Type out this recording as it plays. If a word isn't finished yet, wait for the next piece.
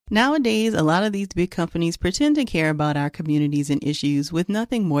Nowadays, a lot of these big companies pretend to care about our communities and issues with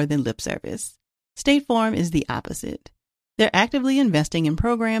nothing more than lip service. State Farm is the opposite. They're actively investing in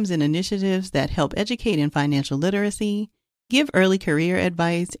programs and initiatives that help educate in financial literacy, give early career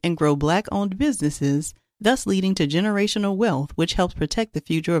advice, and grow Black-owned businesses, thus leading to generational wealth, which helps protect the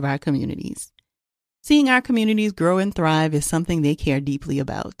future of our communities. Seeing our communities grow and thrive is something they care deeply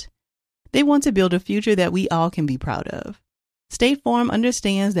about. They want to build a future that we all can be proud of. State Farm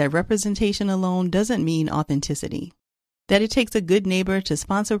understands that representation alone doesn't mean authenticity, that it takes a good neighbor to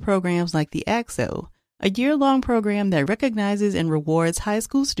sponsor programs like the ACT-SO, a year-long program that recognizes and rewards high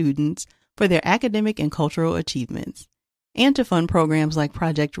school students for their academic and cultural achievements, and to fund programs like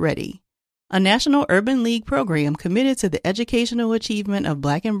Project Ready, a National Urban League program committed to the educational achievement of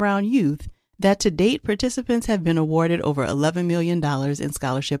Black and Brown youth that to date participants have been awarded over $11 million in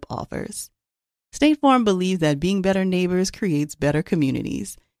scholarship offers. State Farm believes that being better neighbors creates better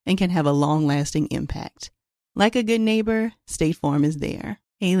communities and can have a long-lasting impact. Like a good neighbor, State Farm is there.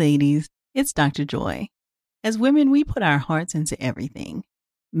 Hey ladies, it's Dr. Joy. As women, we put our hearts into everything.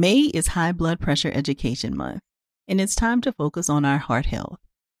 May is High Blood Pressure Education Month, and it's time to focus on our heart health.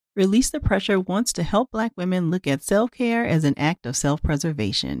 Release the Pressure wants to help Black women look at self-care as an act of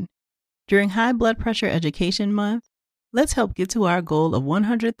self-preservation. During High Blood Pressure Education Month, let's help get to our goal of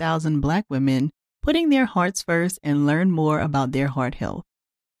 100,000 Black women putting their hearts first and learn more about their heart health.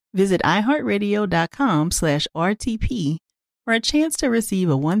 Visit iHeartRadio.com/RTP for a chance to receive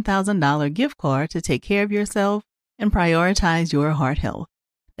a $1,000 gift card to take care of yourself and prioritize your heart health.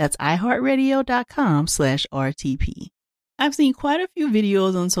 That's iHeartRadio.com/RTP. I've seen quite a few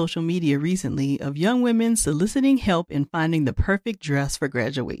videos on social media recently of young women soliciting help in finding the perfect dress for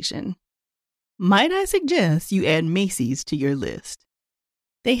graduation. Might I suggest you add Macy's to your list?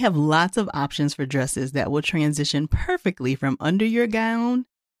 They have lots of options for dresses that will transition perfectly from under your gown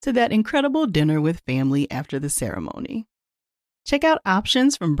to that incredible dinner with family after the ceremony. Check out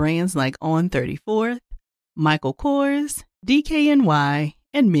options from brands like On 34th, Michael Kors, DKNY,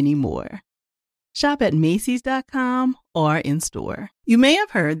 and many more. Shop at Macy's.com or in-store. You may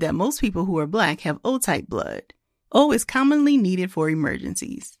have heard that most people who are Black have O-type blood. O is commonly needed for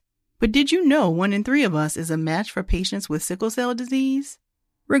emergencies. But did you know 1 in 3 of us is a match for patients with sickle cell disease?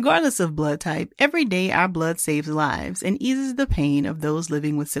 Regardless of blood type, every day our blood saves lives and eases the pain of those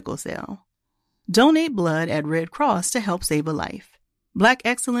living with sickle cell. Donate blood at Red Cross to help save a life. Black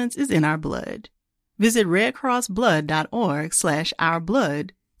excellence is in our blood. Visit redcrossblood.org/ourblood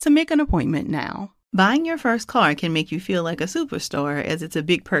to make an appointment now. Buying your first car can make you feel like a superstar as it's a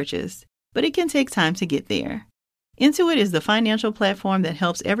big purchase, but it can take time to get there. Intuit is the financial platform that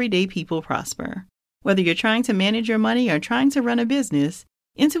helps everyday people prosper. Whether you're trying to manage your money or trying to run a business,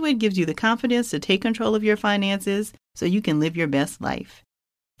 Intuit gives you the confidence to take control of your finances so you can live your best life.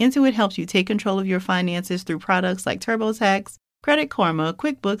 Intuit helps you take control of your finances through products like TurboTax, Credit Karma,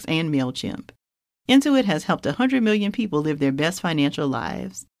 QuickBooks, and MailChimp. Intuit has helped 100 million people live their best financial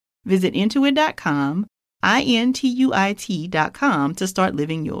lives. Visit Intuit.com, Intuit.com to start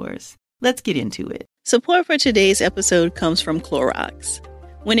living yours. Let's get into it. Support for today's episode comes from Clorox.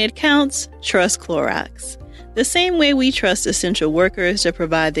 When it counts, trust Clorox. The same way we trust essential workers to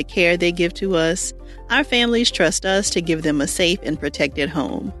provide the care they give to us, our families trust us to give them a safe and protected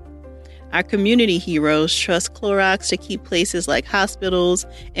home. Our community heroes trust Clorox to keep places like hospitals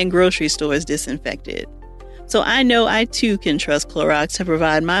and grocery stores disinfected. So I know I too can trust Clorox to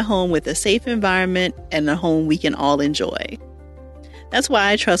provide my home with a safe environment and a home we can all enjoy. That's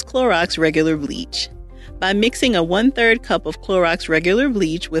why I trust Clorox regular bleach. By mixing a 1/3 cup of Clorox regular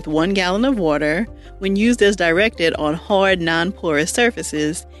bleach with 1 gallon of water, when used as directed on hard, non-porous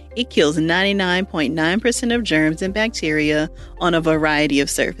surfaces, it kills 99.9% of germs and bacteria on a variety of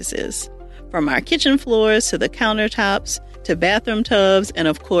surfaces, from our kitchen floors to the countertops to bathroom tubs and,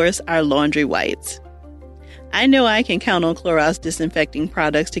 of course, our laundry whites. I know I can count on Clorox disinfecting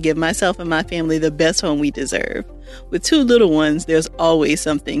products to give myself and my family the best home we deserve. With 2 little ones, there's always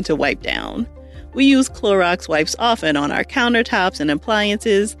something to wipe down. We use Clorox wipes often on our countertops and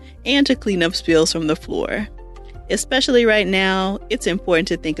appliances and to clean up spills from the floor. Especially right now, it's important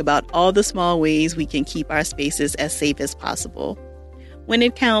to think about all the small ways we can keep our spaces as safe as possible. When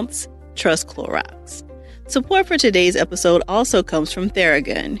it counts, trust Clorox. Support for today's episode also comes from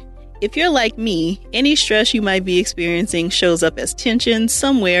Theragun. If you're like me, any stress you might be experiencing shows up as tension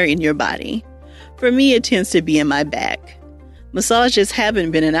somewhere in your body. For me, it tends to be in my back. Massages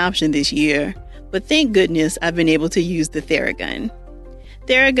haven't been an option this year, but thank goodness I've been able to use the Theragun.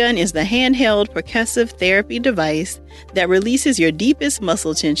 Theragun is the handheld percussive therapy device that releases your deepest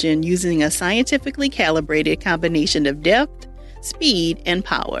muscle tension using a scientifically calibrated combination of depth, speed, and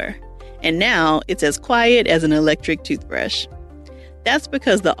power. And now it's as quiet as an electric toothbrush. That's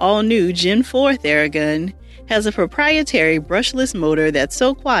because the all-new Gen 4 Theragun has a proprietary brushless motor that's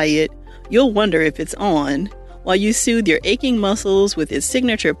so quiet you'll wonder if it's on, while you soothe your aching muscles with its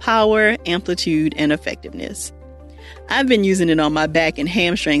signature power, amplitude, and effectiveness. I've been using it on my back and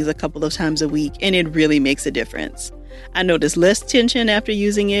hamstrings a couple of times a week, and it really makes a difference. I notice less tension after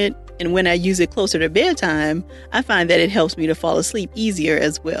using it, and when I use it closer to bedtime, I find that it helps me to fall asleep easier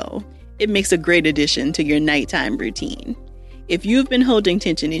as well. It makes a great addition to your nighttime routine. If you've been holding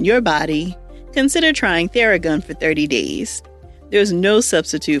tension in your body, consider trying Theragun for 30 days. There's no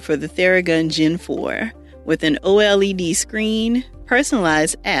substitute for the Theragun Gen 4, with an OLED screen,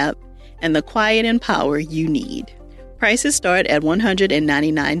 personalized app, and the quiet and power you need. Prices start at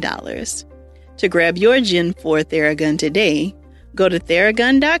 $199. To grab your Gen 4 Theragun today, go to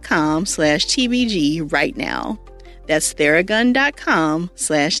theragun.com/TBG right now. That's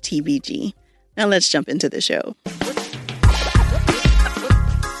theragun.com/TBG. Now let's jump into the show.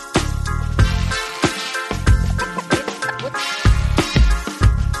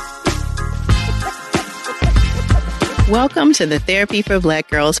 Welcome to the Therapy for Black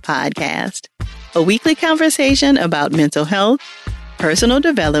Girls podcast, a weekly conversation about mental health, personal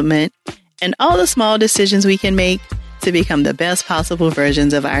development, and all the small decisions we can make to become the best possible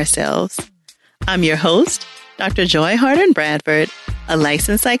versions of ourselves. I'm your host, Dr. Joy Harden Bradford, a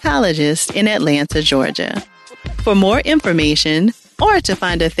licensed psychologist in Atlanta, Georgia. For more information or to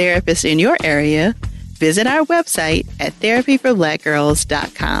find a therapist in your area, visit our website at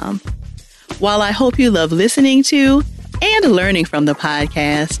therapyforblackgirls.com. While I hope you love listening to and learning from the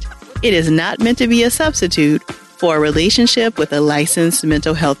podcast, it is not meant to be a substitute for a relationship with a licensed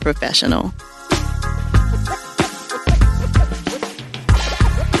mental health professional.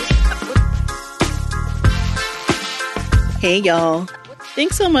 Hey y'all,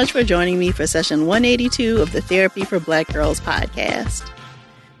 thanks so much for joining me for session 182 of the Therapy for Black Girls podcast.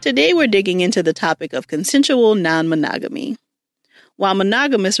 Today we're digging into the topic of consensual non-monogamy. While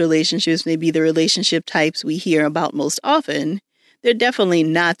monogamous relationships may be the relationship types we hear about most often, they're definitely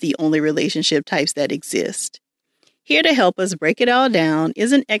not the only relationship types that exist. Here to help us break it all down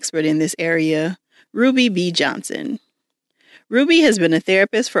is an expert in this area, Ruby B. Johnson. Ruby has been a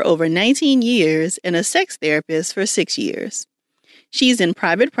therapist for over 19 years and a sex therapist for 6 years. She's in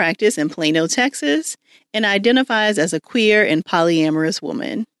private practice in Plano, Texas, and identifies as a queer and polyamorous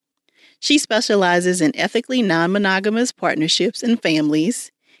woman. She specializes in ethically non-monogamous partnerships and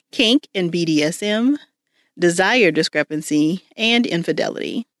families, kink and BDSM, desire discrepancy, and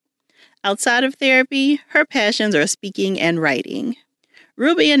infidelity. Outside of therapy, her passions are speaking and writing.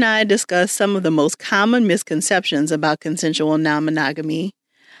 Ruby and I discuss some of the most common misconceptions about consensual non-monogamy,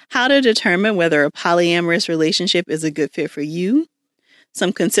 how to determine whether a polyamorous relationship is a good fit for you,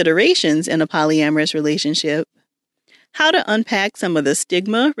 some considerations in a polyamorous relationship, how to unpack some of the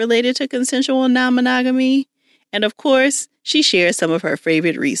stigma related to consensual non-monogamy, and of course, she shares some of her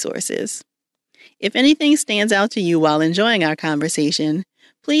favorite resources. If anything stands out to you while enjoying our conversation,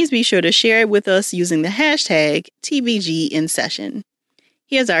 please be sure to share it with us using the hashtag TBGInSession.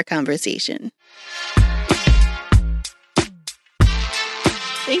 Here's our conversation.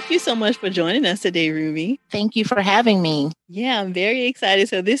 Thank you so much for joining us today, Ruby. Thank you for having me. Yeah, I'm very excited.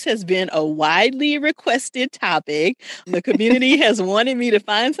 So this has been a widely requested topic. The community has wanted me to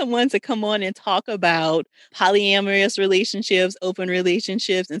find someone to come on and talk about polyamorous relationships, open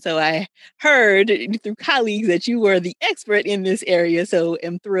relationships. And so I heard through colleagues that you were the expert in this area. So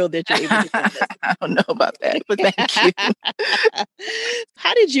I'm thrilled that you're able to join us. I don't know about that, but thank you.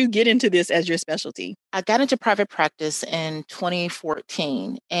 How did you get into this as your specialty? I got into private practice in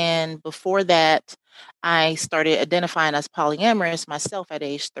 2014. And before that, I started identifying as polyamorous myself at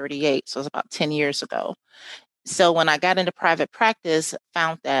age 38. So it was about 10 years ago. So when I got into private practice,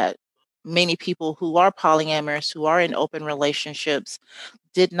 found that many people who are polyamorous, who are in open relationships,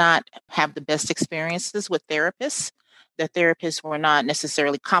 did not have the best experiences with therapists. The therapists were not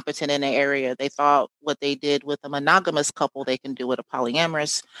necessarily competent in the area. They thought what they did with a monogamous couple, they can do with a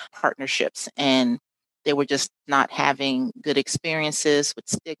polyamorous partnerships. And they were just not having good experiences with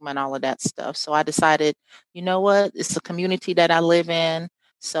stigma and all of that stuff. So I decided, you know what, it's a community that I live in.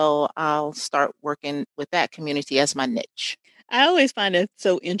 So I'll start working with that community as my niche. I always find it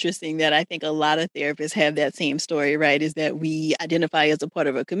so interesting that I think a lot of therapists have that same story, right? Is that we identify as a part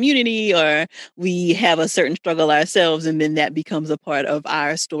of a community or we have a certain struggle ourselves, and then that becomes a part of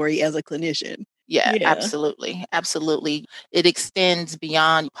our story as a clinician. Yeah, absolutely. Absolutely. It extends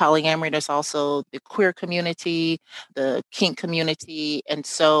beyond polyamory. There's also the queer community, the kink community. And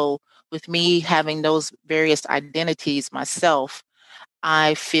so with me having those various identities myself,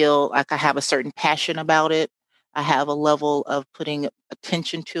 I feel like I have a certain passion about it. I have a level of putting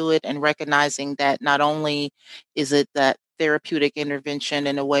attention to it and recognizing that not only is it that therapeutic intervention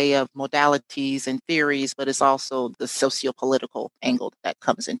in a way of modalities and theories, but it's also the socio-political angle that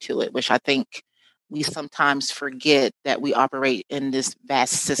comes into it, which I think we sometimes forget that we operate in this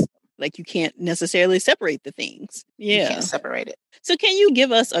vast system. Like you can't necessarily separate the things. You Yeah. can't separate it. So can you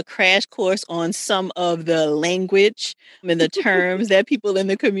give us a crash course on some of the language and the terms that people in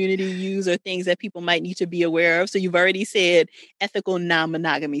the community use or things that people might need to be aware of? So you've already said ethical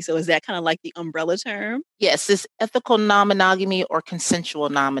non-monogamy. So is that kind of like the umbrella term? Yes, it's ethical non-monogamy or consensual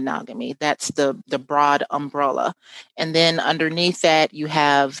non-monogamy. That's the broad umbrella. And then underneath that, you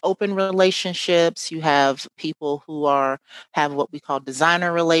have open relationships, you have people who have what we call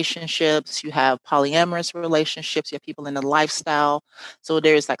designer relationships, you have polyamorous relationships, you have people in the lifestyle. So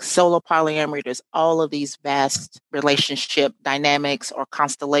there's like solo polyamory, there's all of these vast relationship dynamics or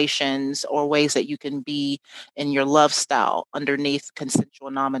constellations or ways that you can be in your love style underneath consensual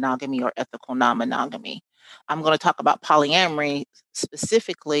non-monogamy or ethical non-monogamy. I'm going to talk about polyamory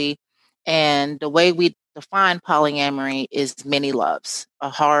specifically. And the way we define polyamory is many loves. A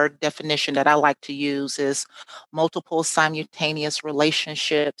hard definition that I like to use is multiple simultaneous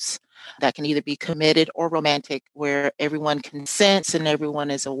relationships that can either be committed or romantic, where everyone consents and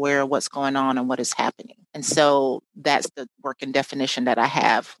everyone is aware of what's going on and what is happening. And so that's the working definition that I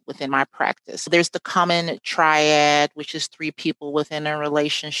have within my practice. There's the common triad, which is 3 people within a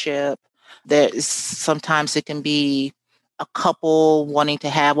relationship. Sometimes it can be a couple wanting to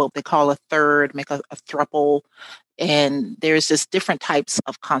have what they call a third, make a throuple. And there's just different types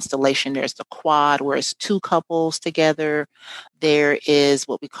of constellation. There's the quad, where it's 2 couples together. There is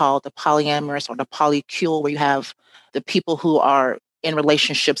what we call the polyamorous or the polycule, where you have the people who are in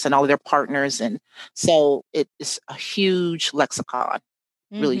relationships and all of their partners. And so it is a huge lexicon,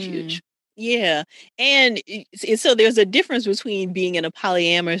 really huge. Yeah. And so there's a difference between being in a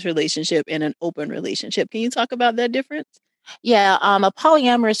polyamorous relationship and an open relationship. Can you talk about that difference? Yeah, a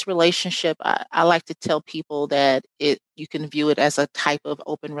polyamorous relationship, I like to tell people that you can view it as a type of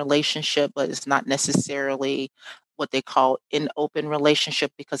open relationship, but it's not necessarily what they call an open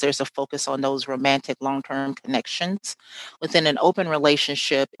relationship because there's a focus on those romantic long-term connections. Within an open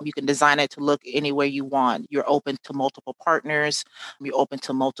relationship, you can design it to look any way you want. You're open to multiple partners, you're open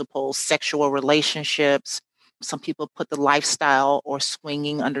to multiple sexual relationships. Some people put the lifestyle or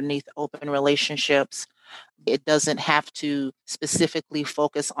swinging underneath open relationships. It doesn't have to specifically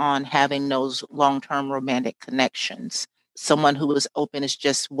focus on having those long-term romantic connections. Someone who is open is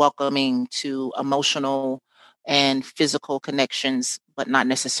just welcoming to emotional and physical connections, but not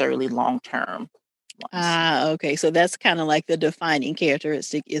necessarily long-term ones. Okay. So that's kind of like the defining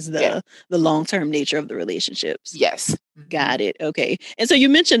characteristic is the long-term nature of the relationships. Yes. Got it. Okay. And so you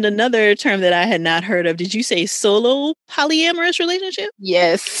mentioned another term that I had not heard of. Did you say solo polyamorous relationship?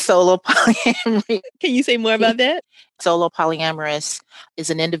 Yes, solo polyamory. Can you say more about that? Solo polyamorous is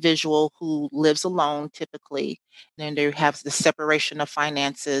an individual who lives alone typically, and they have the separation of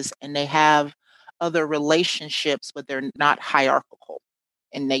finances and they have other relationships, but they're not hierarchical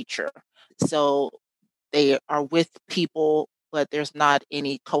in nature. So they are with people, but there's not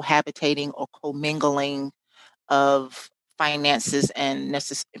any cohabitating or commingling of finances and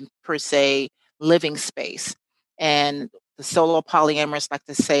per se living space. And the solo polyamorous like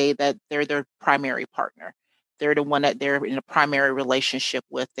to say that they're their primary partner. They're the one that they're in a primary relationship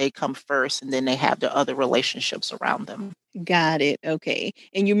with. They come first and then they have the other relationships around them. Got it. Okay.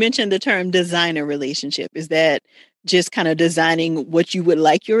 And you mentioned the term designer relationship. Is that just kind of designing what you would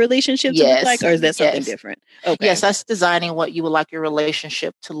like your relationship to look like, or is that something different? Okay. Yes, that's designing what you would like your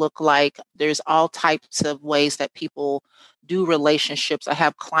relationship to look like. There's all types of ways that people do relationships. I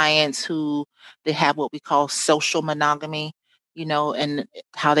have clients who they have what we call social monogamy, and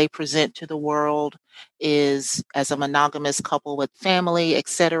how they present to the world is as a monogamous couple with family,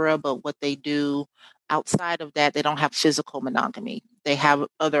 etc. But what they do outside of that, they don't have physical monogamy. They have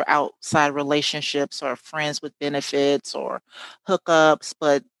other outside relationships or friends with benefits or hookups,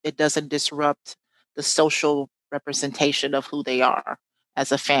 but it doesn't disrupt the social representation of who they are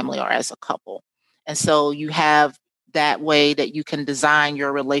as a family or as a couple. And so you have that way that you can design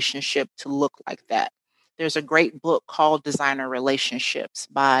your relationship to look like that. There's a great book called Designer Relationships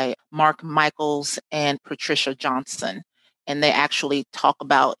by Mark Michaels and Patricia Johnson. And they actually talk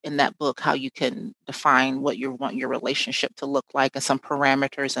about in that book how you can define what you want your relationship to look like and some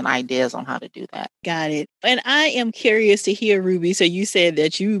parameters and ideas on how to do that. Got it. And I am curious to hear, Ruby. So you said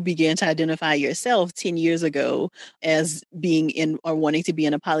that you began to identify yourself 10 years ago as being in or wanting to be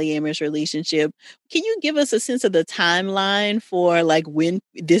in a polyamorous relationship. Can you give us a sense of the timeline for like when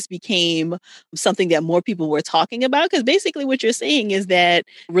this became something that more people were talking about? Because basically what you're saying is that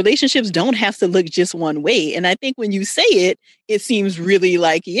relationships don't have to look just one way. And I think when you say it, it seems really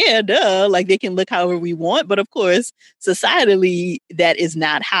like, yeah, duh, like they can look however we want. But of course, societally, that is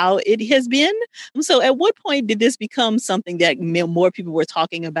not how it has been. So at what point did this become something that more people were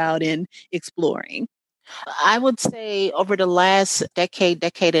talking about and exploring? I would say over the last decade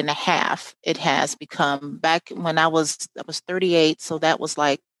and a half, it has become. Back when I was 38, so that was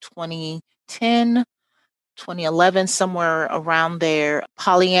like 2010, 2011, somewhere around there.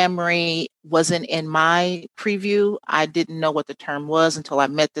 Polyamory wasn't in my preview. I didn't know what the term was until I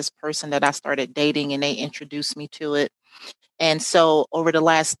met this person that I started dating and they introduced me to it. And so over the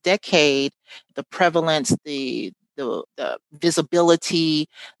last decade, the prevalence, the visibility,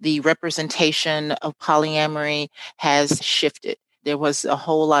 the representation of polyamory has shifted. There was a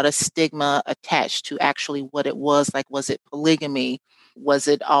whole lot of stigma attached to actually what it was. Like, was it polygamy? Was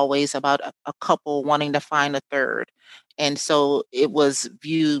it always about a couple wanting to find a third? And so it was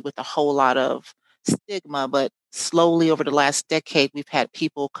viewed with a whole lot of stigma. But slowly over the last decade, we've had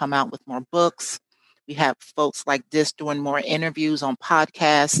people come out with more books. We have folks like this doing more interviews on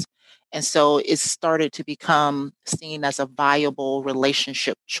podcasts. And so it's started to become seen as a viable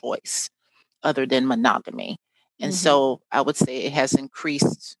relationship choice other than monogamy. And so I would say it has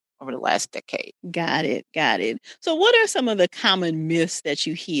increased over the last decade. Got it. Got it. So what are some of the common myths that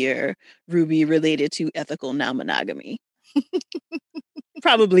you hear, Ruby, related to ethical non-monogamy?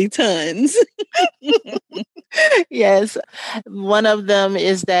 Probably tons. Yes. One of them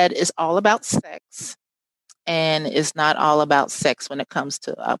is that it's all about sex. And it's not all about sex when it comes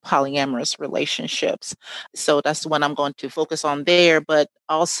to polyamorous relationships. So that's the one I'm going to focus on there. But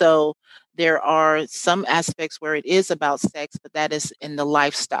also, there are some aspects where it is about sex, but that is in the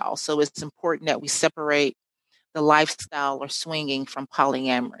lifestyle. So it's important that we separate the lifestyle or swinging from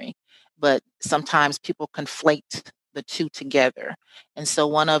polyamory. But sometimes people conflate the two together. And so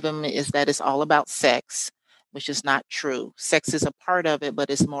one of them is that it's all about sex, which is not true. Sex is a part of it, but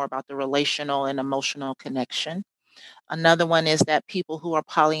it's more about the relational and emotional connection. Another one is that people who are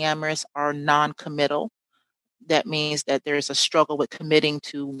polyamorous are non-committal. That means that there's a struggle with committing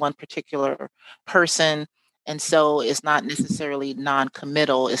to one particular person. And so it's not necessarily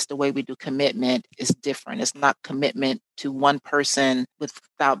non-committal. It's the way we do commitment is different. It's not commitment to one person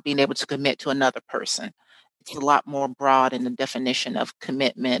without being able to commit to another person. It's a lot more broad in the definition of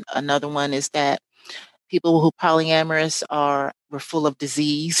commitment. Another one is that people who polyamorous were full of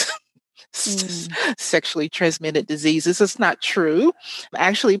disease. Sexually transmitted diseases. It's not true.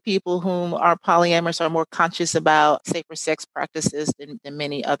 Actually, people whom are polyamorous are more conscious about safer sex practices than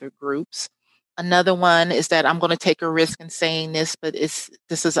many other groups. Another one is that I'm going to take a risk in saying this, but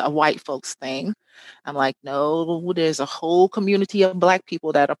this is a white folks thing. I'm like, no, there's a whole community of Black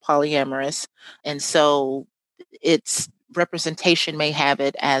people that are polyamorous. And so its representation may have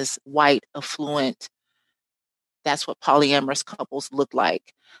it as white, affluent. That's what polyamorous couples look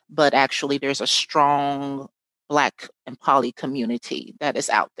like. But actually, there's a strong Black and poly community that is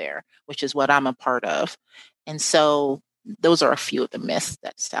out there, which is what I'm a part of. And so those are a few of the myths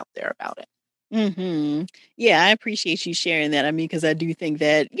that's out there about it. Yeah, I appreciate you sharing that. I mean, because I do think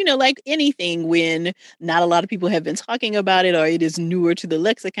that, like anything, when not a lot of people have been talking about it or it is newer to the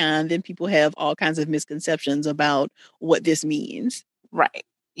lexicon, then people have all kinds of misconceptions about what this means. Right.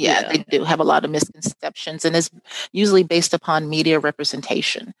 Yeah, they do have a lot of misconceptions, and it's usually based upon media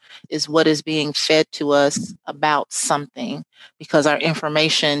representation is what is being fed to us about something, because our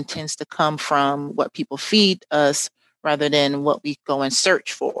information tends to come from what people feed us rather than what we go and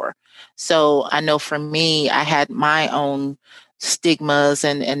search for. So I know for me, I had my own stigmas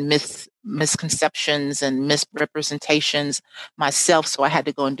and misconceptions and misrepresentations myself. So I had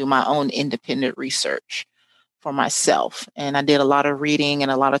to go and do my own independent research for myself. And I did a lot of reading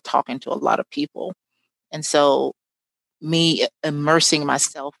and a lot of talking to a lot of people. And so me immersing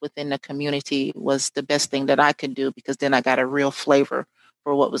myself within the community was the best thing that I could do, because then I got a real flavor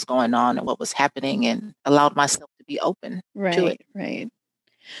for what was going on and what was happening and allowed myself to be open to it. Right.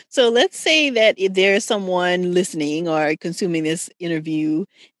 So let's say that if there's someone listening or consuming this interview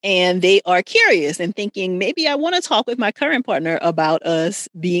and they are curious and thinking, maybe I want to talk with my current partner about us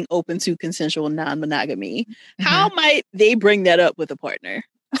being open to consensual non-monogamy. How might they bring that up with a partner?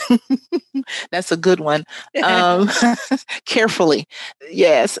 That's a good one. Um, Carefully.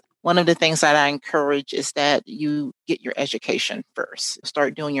 Yes. One of the things that I encourage is that you get your education first.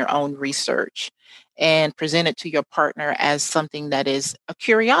 Start doing your own research and present it to your partner as something that is a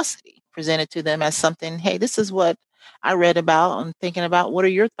curiosity. Present it to them as something, hey, this is what I read about. I'm thinking about what are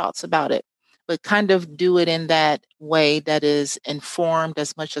your thoughts about it? But kind of do it in that way that is informed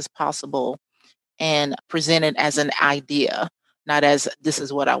as much as possible and present it as an idea, not as this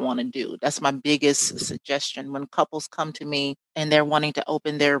is what I want to do. That's my biggest suggestion. When couples come to me and they're wanting to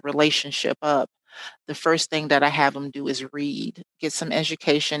open their relationship up, the first thing that I have them do is read, get some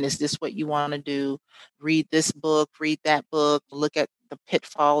education. Is this what you want to do? Read this book, read that book, look at the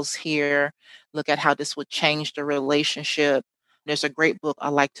pitfalls here, look at how this would change the relationship. There's a great book I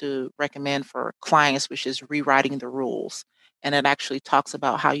like to recommend for clients, which is Rewriting the Rules. And it actually talks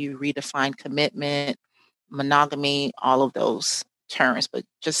about how you redefine commitment, monogamy, all of those terms, but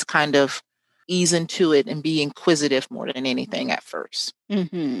just kind of ease into it and be inquisitive more than anything at first.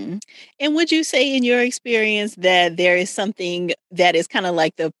 Hmm. And would you say, in your experience, that there is something that is kind of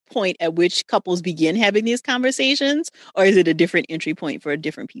like the point at which couples begin having these conversations, or is it a different entry point for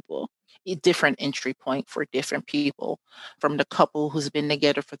different people? A different entry point for different people, from the couple who's been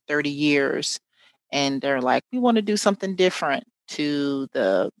together for 30 years and they're like, we want to do something different, to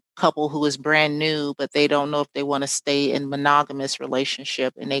the couple who is brand new, but they don't know if they want to stay in monogamous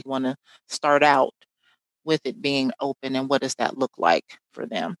relationship and they want to start out with it being open, and what does that look like for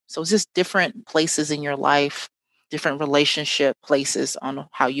them. So it's just different places in your life, different relationship places on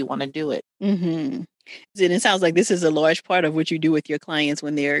how you want to do it. Mhm. And it sounds like this is a large part of what you do with your clients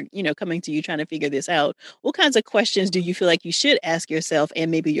when they're, coming to you trying to figure this out. What kinds of questions do you feel like you should ask yourself and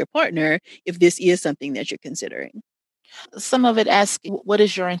maybe your partner if this is something that you're considering? Some of it asks, what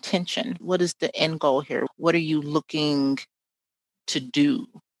is your intention? What is the end goal here? What are you looking to do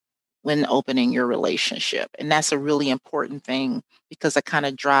when opening your relationship? And that's a really important thing because it kind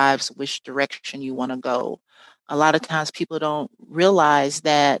of drives which direction you want to go. A lot of times people don't realize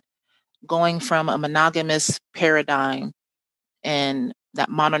that going from a monogamous paradigm and that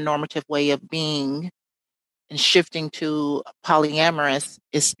mononormative way of being and shifting to polyamorous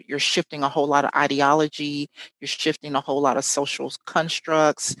is you're shifting a whole lot of ideology, you're shifting a whole lot of social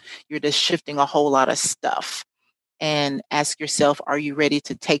constructs, you're just shifting a whole lot of stuff. And ask yourself, are you ready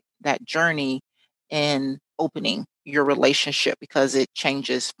to take that journey in opening your relationship? Because it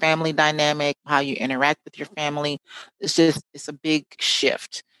changes family dynamic, how you interact with your family. It's a big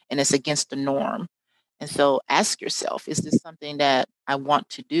shift and it's against the norm. And so ask yourself, is this something that I want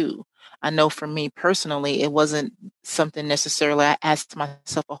to do? I know for me personally, it wasn't something necessarily I asked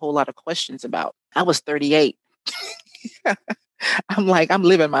myself a whole lot of questions about. I was 38. I'm like, I'm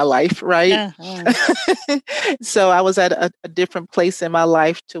living my life, right? Uh-huh. So I was at a different place in my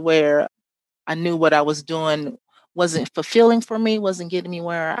life to where I knew what I was doing wasn't fulfilling for me, wasn't getting me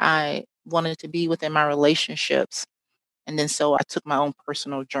where I wanted to be within my relationships. And then so I took my own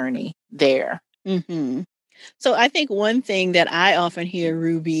personal journey there. Mhm. So I think one thing that I often hear,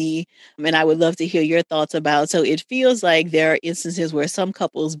 Ruby, and I would love to hear your thoughts about. So it feels like there are instances where some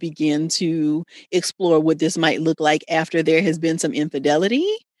couples begin to explore what this might look like after there has been some infidelity.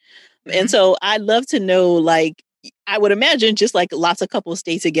 And Mhm. so I'd love to know, like, I would imagine just like lots of couples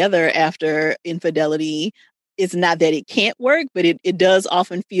stay together after infidelity. It's not that it can't work, but it does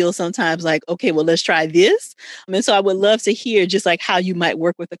often feel sometimes like, okay, well, let's try this. And so I would love to hear just like how you might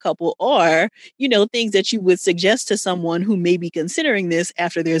work with a couple, or, things that you would suggest to someone who may be considering this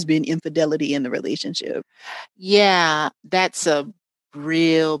after there's been infidelity in the relationship. Yeah, that's a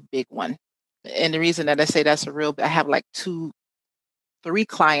real big one. And the reason that I say that's I have like two, three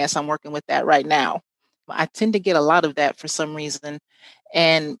clients I'm working with that right now. I tend to get a lot of that for some reason.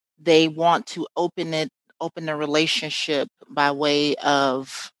 And they want to open the relationship by way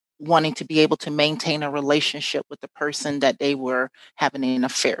of wanting to be able to maintain a relationship with the person that they were having an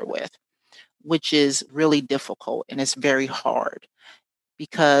affair with, which is really difficult and it's very hard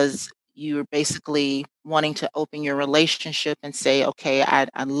because you're basically wanting to open your relationship and say, okay,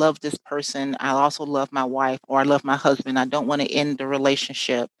 I love this person. I also love my wife or I love my husband. I don't want to end the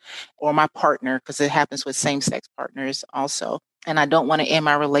relationship, or my partner, because it happens with same sex partners also. And I don't want to end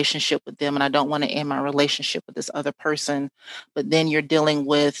my relationship with them. And I don't want to end my relationship with this other person. But then you're dealing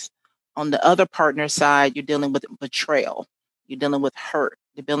with, on the other partner side, you're dealing with betrayal. You're dealing with hurt.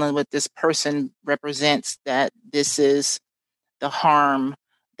 You're dealing with this person represents that this is the harm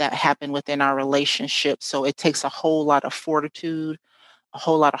that happened within our relationship. So it takes a whole lot of fortitude, a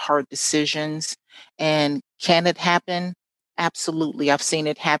whole lot of hard decisions. And can it happen? Absolutely. I've seen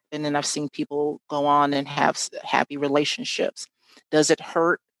it happen and I've seen people go on and have happy relationships. Does it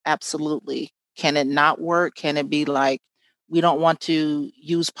hurt? Absolutely. Can it not work? Can it be like, we don't want to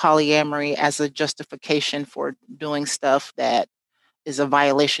use polyamory as a justification for doing stuff that is a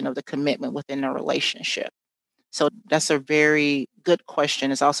violation of the commitment within a relationship? So that's a very good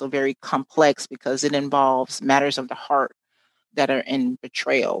question. It's also very complex because it involves matters of the heart that are in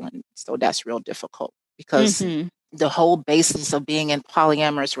betrayal. And so that's real difficult because the whole basis of being in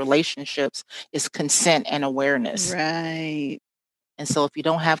polyamorous relationships is consent and awareness. Right. And so if you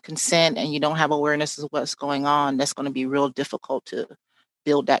don't have consent and you don't have awareness of what's going on, that's going to be real difficult to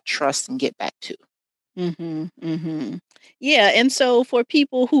build that trust and get back to. Yeah, and so for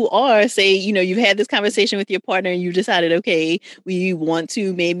people who are, say, you've had this conversation with your partner and you decided, okay, we want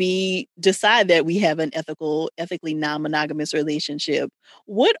to maybe decide that we have an ethically non-monogamous relationship.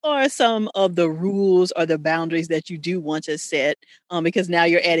 What are some of the rules or the boundaries that you do want to set? Because now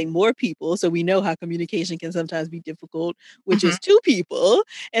you're adding more people, so we know how communication can sometimes be difficult, which is two people,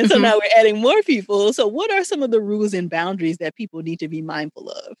 and so now we're adding more people. So what are some of the rules and boundaries that people need to be mindful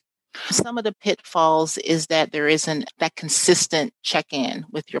of? Some of the pitfalls is that there isn't that consistent check-in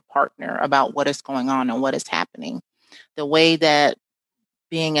with your partner about what is going on and what is happening. The way that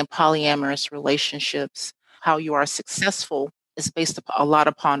being in polyamorous relationships, how you are successful is based a lot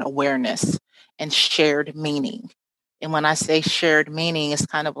upon awareness and shared meaning. And when I say shared meaning, it's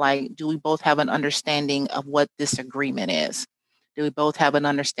kind of like, do we both have an understanding of what this agreement is? Do we both have an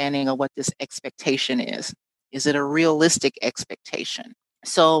understanding of what this expectation is? Is it a realistic expectation?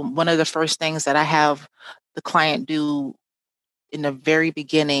 So one of the first things that I have the client do in the very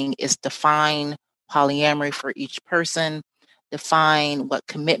beginning is define polyamory for each person, define what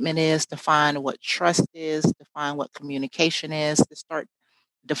commitment is, define what trust is, define what communication is, to start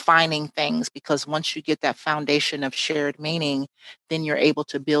defining things, because once you get that foundation of shared meaning, then you're able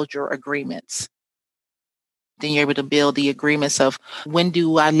to build your agreements. Then you're able to build the agreements of, when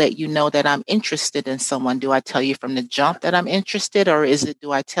do I let you know that I'm interested in someone? Do I tell you from the jump that I'm interested, or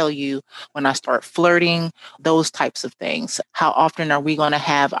do I tell you when I start flirting? Those types of things. How often are we going to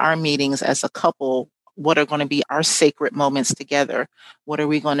have our meetings as a couple? What are going to be our sacred moments together? What are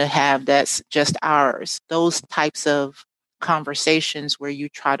we going to have that's just ours? Those types of conversations where you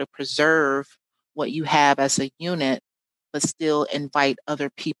try to preserve what you have as a unit, but still invite other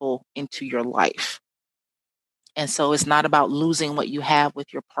people into your life. And so it's not about losing what you have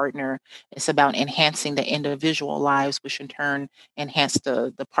with your partner. It's about enhancing the individual lives, which in turn enhance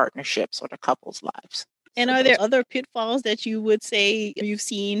the partnerships or the couple's lives. And are there other pitfalls that you would say you've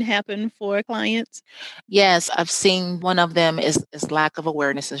seen happen for clients? Yes, I've seen one of them is lack of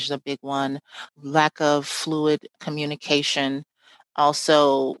awareness is a big one, lack of fluid communication,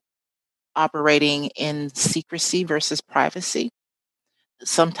 also operating in secrecy versus privacy.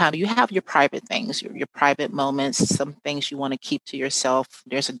 Sometimes you have your private things, your private moments, some things you want to keep to yourself.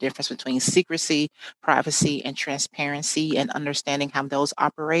 There's a difference between secrecy, privacy, and transparency, and understanding how those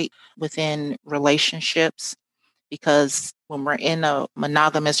operate within relationships. Because when we're in a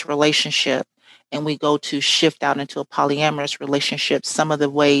monogamous relationship and we go to shift out into a polyamorous relationship, some of the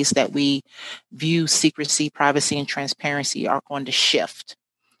ways that we view secrecy, privacy, and transparency are going to shift.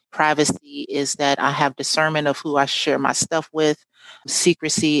 Privacy is that I have discernment of who I share my stuff with.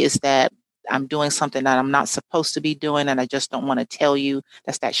 Secrecy is that I'm doing something that I'm not supposed to be doing and I just don't want to tell you.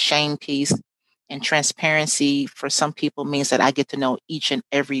 That's that shame piece. And transparency for some people means that I get to know each and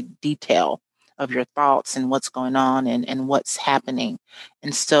every detail of your thoughts and what's going on and what's happening.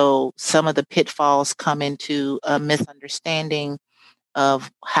 And so some of the pitfalls come into a misunderstanding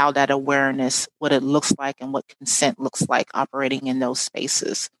of how that awareness, what it looks like and what consent looks like operating in those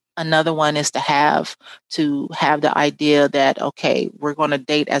spaces. Another one is to have the idea that, okay, we're going to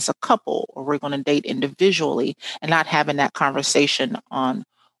date as a couple or we're going to date individually, and not having that conversation on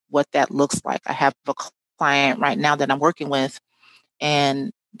what that looks like. I have a client right now that I'm working with,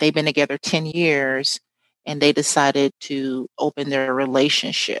 and they've been together 10 years and they decided to open their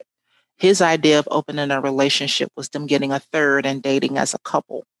relationship. His idea of opening a relationship was them getting a third and dating as a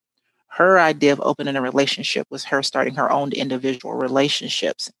couple. Her idea of opening a relationship was her starting her own individual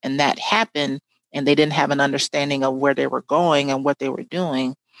relationships. And that happened, and they didn't have an understanding of where they were going and what they were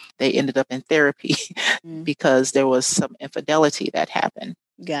doing. They ended up in therapy because there was some infidelity that happened.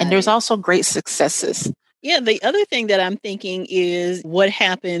 And there's also great successes. Yeah, the other thing that I'm thinking is what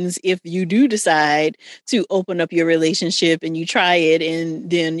happens if you do decide to open up your relationship and you try it, and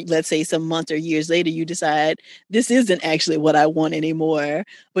then let's say some months or years later you decide this isn't actually what I want anymore,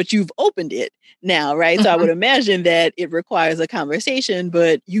 but you've opened it now, right? So I would imagine that it requires a conversation,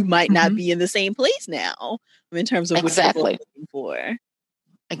 but you might not be in the same place now in terms of what you're looking for.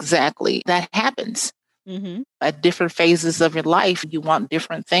 Exactly. That happens. Mm-hmm. At different phases of your life, you want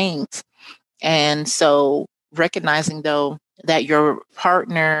different things. And so recognizing though that your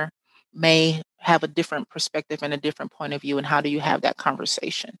partner may have a different perspective and a different point of view, and how do you have that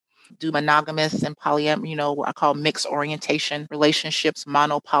conversation? Do monogamous and what I call mixed orientation relationships,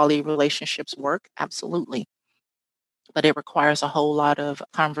 mono-poly relationships work? Absolutely. But it requires a whole lot of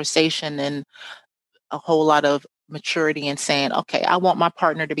conversation and a whole lot of maturity in saying, okay, I want my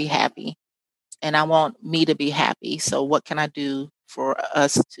partner to be happy and I want me to be happy. So what can I do for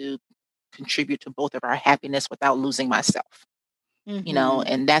us to contribute to both of our happiness without losing myself? Mm-hmm.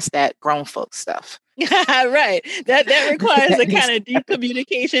 And that's that grown folk stuff. Right. That requires a kind of deep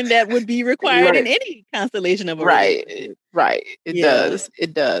communication that would be required in Right. any constellation of a Right. relationship. Right. It Yeah. does.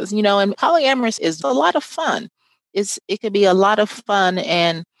 It does. And polyamorous is a lot of fun. It could be a lot of fun,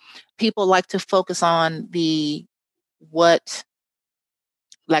 and people like to focus on the what.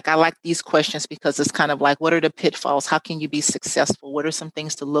 Like, I like these questions because it's kind of like, what are the pitfalls? How can you be successful? What are some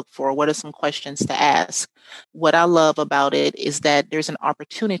things to look for? What are some questions to ask? What I love about it is that there's an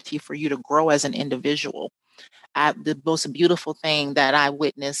opportunity for you to grow as an individual. The most beautiful thing that I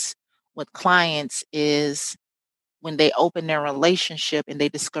witness with clients is when they open their relationship and they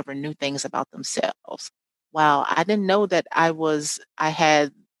discover new things about themselves. Wow, I didn't know that I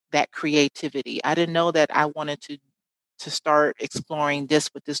had that creativity. I didn't know that I wanted to start exploring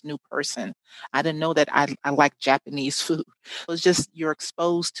this with this new person. I didn't know that I like Japanese food. It was just you're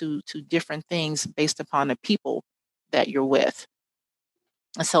exposed to different things based upon the people that you're with.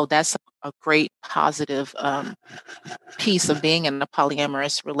 And so that's a great positive piece of being in a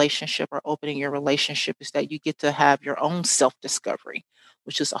polyamorous relationship or opening your relationship, is that you get to have your own self-discovery,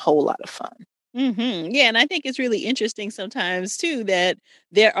 which is a whole lot of fun. Mm-hmm. Yeah, and I think it's really interesting sometimes too that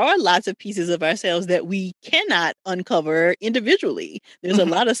there are lots of pieces of ourselves that we cannot uncover individually. There's a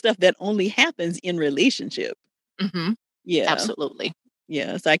Hmm. lot of stuff that only happens in relationship. Hmm. Yeah. Absolutely.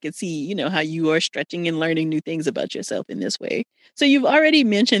 Yeah, so I could see, how you are stretching and learning new things about yourself in this way. So you've already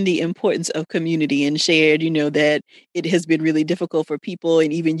mentioned the importance of community and shared, that it has been really difficult for people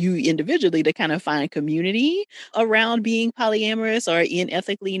and even you individually to kind of find community around being polyamorous or in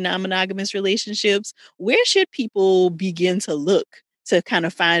ethically non-monogamous relationships. Where should people begin to look to kind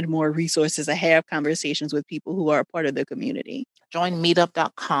of find more resources or have conversations with people who are a part of the community? Join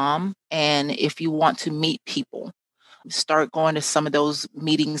meetup.com, and if you want to meet people, start going to some of those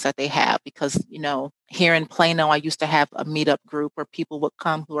meetings that they have, because here in Plano I used to have a meetup group where people would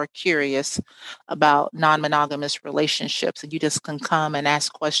come who are curious about non-monogamous relationships, and you just can come and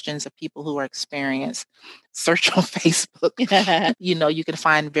ask questions of people who are experienced. Search on Facebook. You can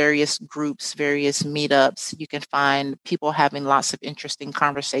find various groups, various meetups. You can find people having lots of interesting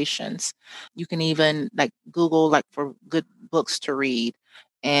conversations. You can even like Google like for good books to read,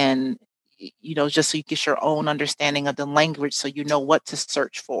 and just so you get your own understanding of the language so you know what to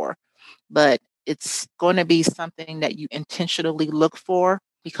search for. But it's going to be something that you intentionally look for,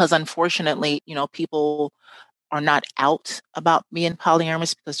 because unfortunately, people are not out about being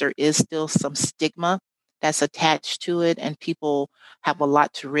polyamorous because there is still some stigma that's attached to it, and people have a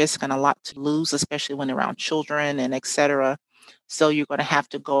lot to risk and a lot to lose, especially when they're around children and etc. So you're going to have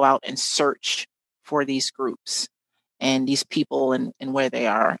to go out and search for these groups and these people and where they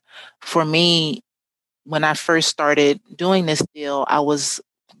are. For me, when I first started doing this deal, I was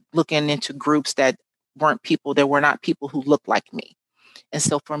looking into groups that were not people who looked like me. And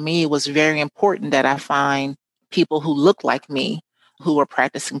so for me, it was very important that I find people who look like me who are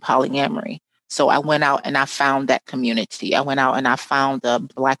practicing polyamory. So I went out and I found that community. I went out and I found the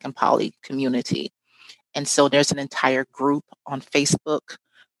Black and Poly community. And so there's an entire group on Facebook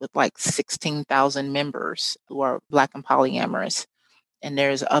with like 16,000 members who are Black and polyamorous. And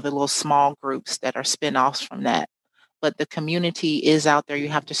there's other little small groups that are spin-offs from that. But the community is out there. You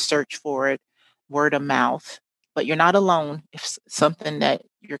have to search for it, word of mouth. But you're not alone if something that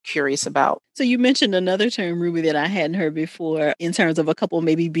you're curious about. So you mentioned another term, Ruby, that I hadn't heard before in terms of a couple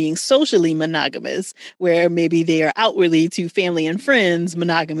maybe being socially monogamous, where maybe they are outwardly to family and friends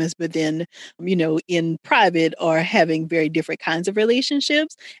monogamous, but then, in private are having very different kinds of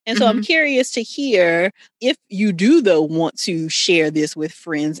relationships. And so I'm Mm-hmm. curious to hear if you do, though, want to share this with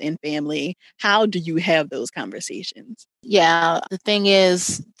friends and family, how do you have those conversations? Yeah, the thing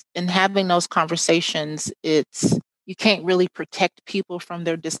is, in having those conversations, you can't really protect people from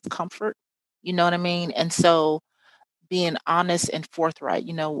their discomfort. You know what I mean? And so being honest and forthright,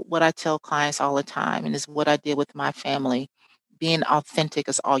 what I tell clients all the time, and is what I did with my family, being authentic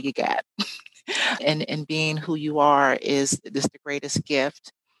is all you got. And being who you are is the greatest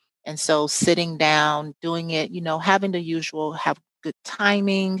gift. And so sitting down, doing it, having the usual, have good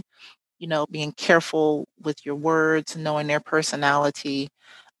timing, being careful with your words, knowing their personality.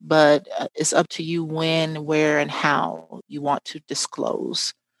 But it's up to you when, where, and how you want to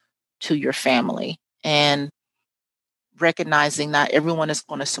disclose to your family, and recognizing that everyone is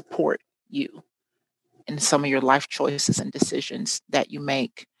going to support you in some of your life choices and decisions that you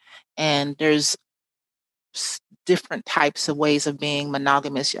make. And there's different types of ways of being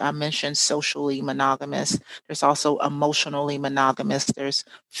monogamous. I mentioned socially monogamous. There's also emotionally monogamous. There's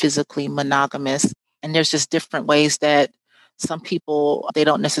physically monogamous. And there's just different ways that some people, they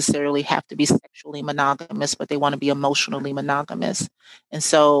don't necessarily have to be sexually monogamous, but they want to be emotionally monogamous. And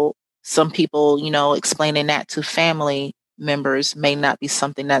so some people, explaining that to family members may not be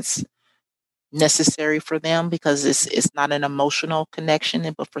something that's necessary for them, because it's not an emotional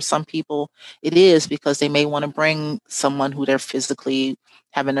connection. But for some people it is, because they may want to bring someone who they're physically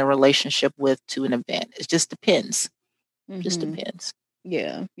having a relationship with to an event. It just depends. Just depends.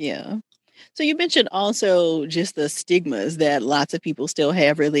 Yeah, yeah. So you mentioned also just the stigmas that lots of people still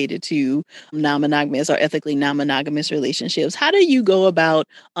have related to non-monogamous or ethically non-monogamous relationships. How do you go about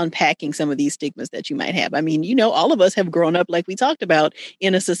unpacking some of these stigmas that you might have? I mean, all of us have grown up, like we talked about,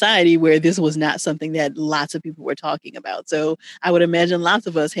 in a society where this was not something that lots of people were talking about. So I would imagine lots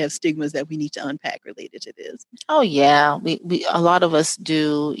of us have stigmas that we need to unpack related to this. Oh yeah, we a lot of us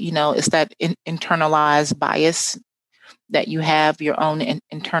do. It's that internalized bias, that you have your own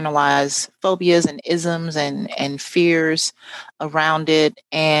internalized phobias and isms and fears around it.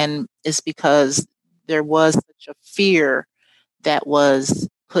 And it's because there was such a fear that was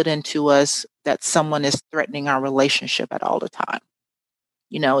put into us that someone is threatening our relationship at all the time.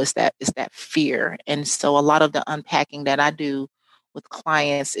 It's that fear. And so a lot of the unpacking that I do with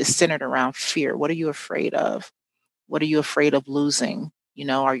clients is centered around fear. What are you afraid of? What are you afraid of losing?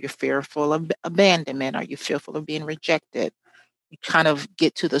 Are you fearful of abandonment? Are you fearful of being rejected? You kind of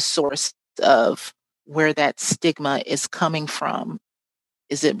get to the source of where that stigma is coming from.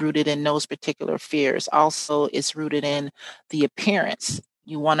 Is it rooted in those particular fears? Also, it's rooted in the appearance.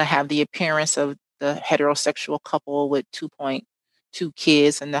 You want to have the appearance of the heterosexual couple with 2.2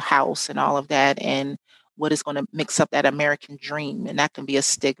 kids in the house and all of that, and what is going to mix up that American dream. And that can be a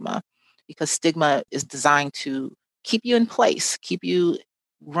stigma, because stigma is designed to keep you in place, keep you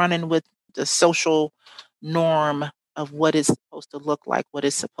running with the social norm of what it's supposed to look like, what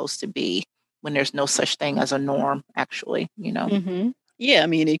it's supposed to be, when there's no such thing as a norm, actually. Yeah, I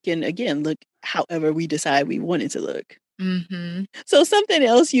mean, it can, again, look however we decide we want it to look. Mm-hmm. So something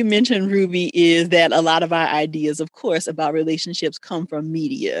else you mentioned, Ruby, is that a lot of our ideas, of course, about relationships come from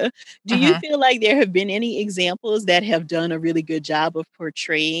media. Do you feel like there have been any examples that have done a really good job of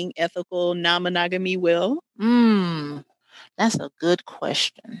portraying ethical non-monogamy well? That's a good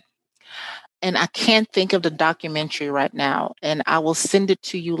question. And I can't think of the documentary right now, and I will send it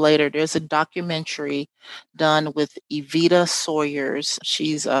to you later. There's a documentary done with Evita Sawyers.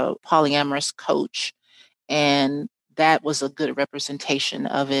 She's a polyamorous coach, and that was a good representation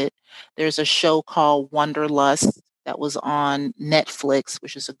of it. There's a show called Wanderlust that was on Netflix,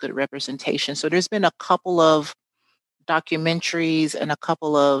 which is a good representation. So there's been a couple of documentaries and a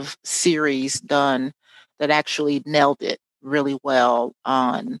couple of series done that actually nailed it really well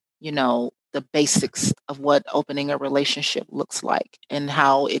on, the basics of what opening a relationship looks like, and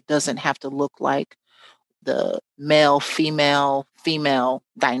how it doesn't have to look like the male, female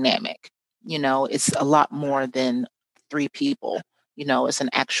dynamic. It's a lot more than three people. It's an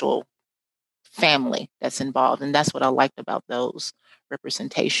actual family that's involved. And that's what I liked about those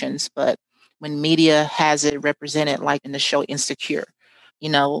representations. But when media has it represented, like in the show Insecure, you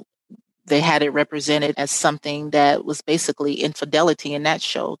know, they had it represented as something that was basically infidelity in that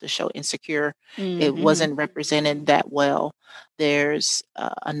show, the show Insecure. It wasn't represented that well. There's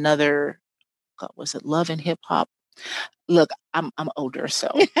another, God, was it Love and Hip Hop? Look, I'm older, so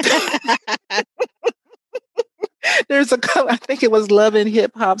there's I think it was Love and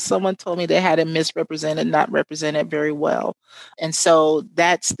Hip Hop. Someone told me they had it misrepresented, not represented very well. And so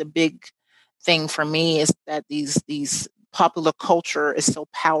that's the big thing for me, is that these popular culture is so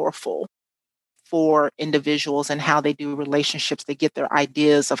powerful for individuals and how they do relationships. They get their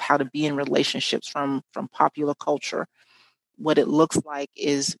ideas of how to be in relationships from popular culture. What it looks like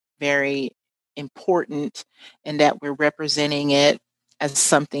is very important, in that we're representing it as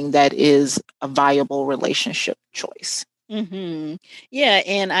something that is a viable relationship choice. Hmm. Yeah,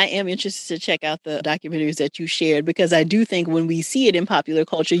 and I am interested to check out the documentaries that you shared because I do think when we see it in popular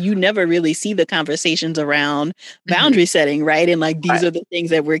culture, you never really see the conversations around Mhm. boundary setting, right? And like these Right. are the things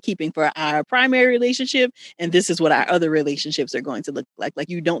that we're keeping for our primary relationship, and this is what our other relationships are going to look like. Like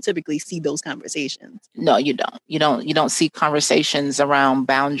you don't typically see those conversations. No, you don't. You don't see conversations around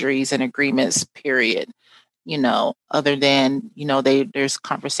boundaries and agreements, period. Other than, there's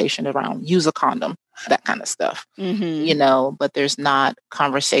conversation around use a condom, that kind of stuff. Hmm. But there's not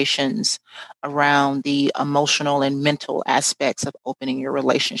conversations around the emotional and mental aspects of opening your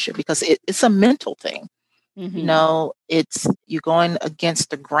relationship because it's a mental thing. Hmm. It's you going against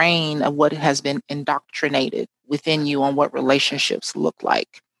the grain of what has been indoctrinated within you on what relationships look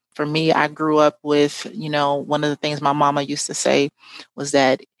like. For me, I grew up with, one of the things my mama used to say was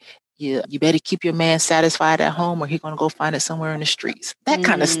that you better keep your man satisfied at home or he's going to go find it somewhere in the streets. That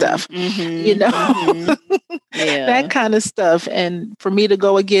kind of stuff, you Hmm. know, Hmm. that Yeah. kind of stuff. And for me to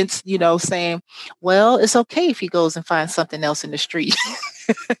go against, saying, well, it's okay if he goes and finds something else in the street.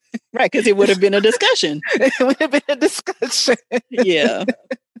 Right, because it would have been a discussion. It would have been a discussion. Yeah.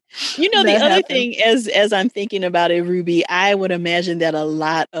 You know, the That other happened. thing, as I'm thinking about it, Ruby, I would imagine that a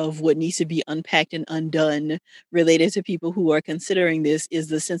lot of what needs to be unpacked and undone related to people who are considering this is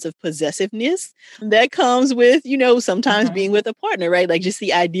the sense of possessiveness that comes with, sometimes Mhm, being with a partner, right? Like just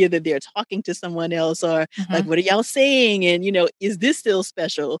the idea that they're talking to someone else or like, mhm. what are y'all saying? And, is this still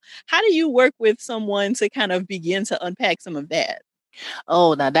special? How do you work with someone to kind of begin to unpack some of that?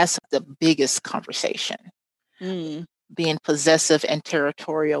 Oh, now that's the biggest conversation. Mm, Being possessive and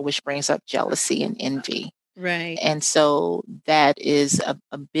territorial, which brings up jealousy and envy. right. And so that is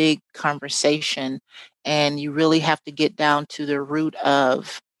a big conversation. And you really have to get down to the root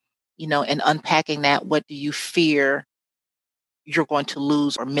of, and unpacking that. What do you fear you're going to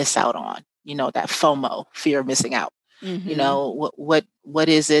lose or miss out on? That FOMO, fear of missing out. Mm-hmm. What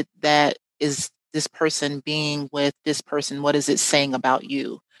is it that is this person being with this person? What is it saying about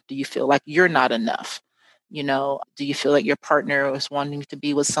you? Do you feel like you're not enough? Do you feel like your partner is wanting to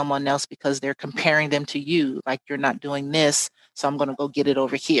be with someone else because they're comparing them to you? Like you're not doing this, so I'm going to go get it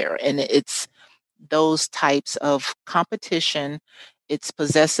over here. And it's those types of competition. It's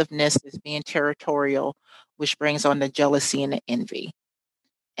possessiveness, it's being territorial, which brings on the jealousy and the envy.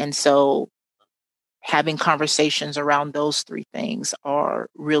 And so having conversations around those three things are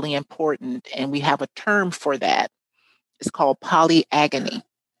really important. And we have a term for that. It's called polyagony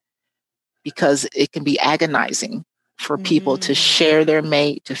because it can be agonizing for people to Mm. share their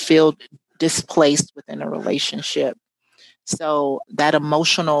mate, to feel displaced within a relationship. So the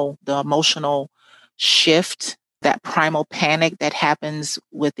emotional shift, that primal panic that happens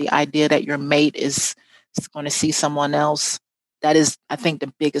with the idea that your mate is going to see someone else, that is, I think,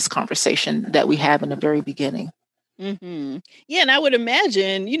 the biggest conversation that we have in the very beginning. Hmm. Yeah, and I would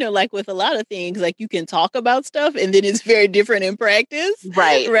imagine, like with a lot of things, like you can talk about stuff and then it's very different in practice,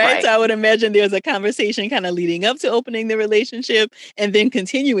 Right, right? right, So I would imagine there's a conversation kind of leading up to opening the relationship and then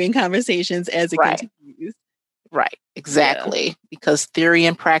continuing conversations as it right, continues. right. Yeah. Exactly. Because theory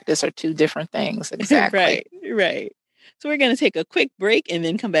and practice are two different things. Exactly. Right, right. So we're going to take a quick break and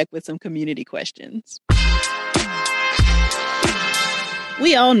then come back with some community questions.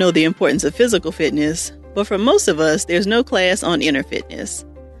 We all know the importance of physical fitness, but for most of us, there's no class on inner fitness.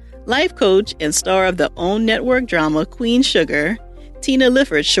 Life coach and star of the OWN network drama Queen Sugar, Tina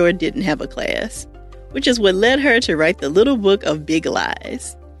Lifford sure didn't have a class, which is what led her to write the Little Book of Big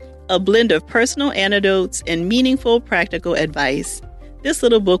Lies. A blend of personal anecdotes and meaningful practical advice, this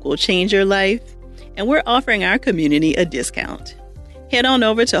little book will change your life, and we're offering our community a discount. Head on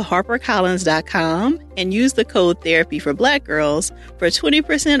over to harpercollins.com and use the code Therapy for Black Girls for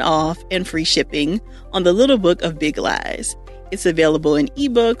 20% off and free shipping on the Little Book of Big Lies. It's available in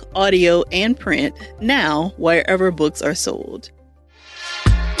ebook, audio, and print now wherever books are sold.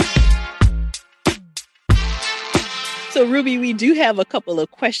 So, Ruby, we do have a couple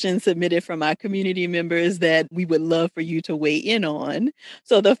of questions submitted from our community members that we would love for you to weigh in on.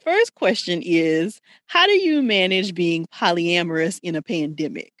 So, the first question is, how do you manage being polyamorous in a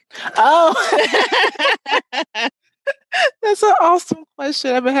pandemic? Oh, that's an awesome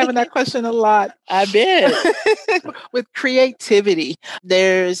question. I've been having that question a lot. I bet. With creativity,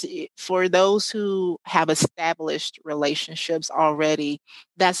 for those who have established relationships already,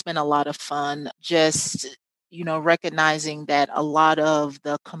 that's been a lot of fun. Just, recognizing that a lot of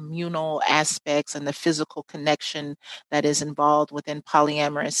the communal aspects and the physical connection that is involved within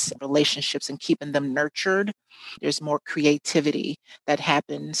polyamorous relationships and keeping them nurtured, there's more creativity that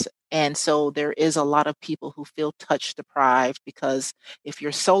happens And so there is a lot of people who feel touch deprived, because if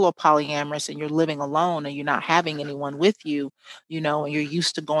you're solo polyamorous and you're living alone and you're not having anyone with you, and you're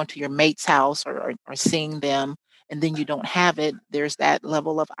used to going to your mate's house or seeing them, and then you don't have it, there's that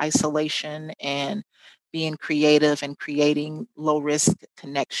level of isolation and being creative and creating low risk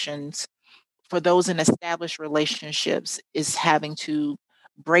connections. For those in established relationships, is having to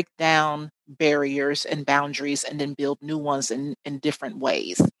break down barriers and boundaries and then build new ones in different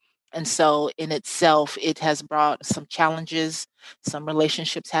ways. And so in itself, it has brought some challenges. Some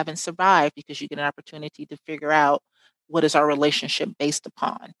relationships haven't survived because you get an opportunity to figure out, what is our relationship based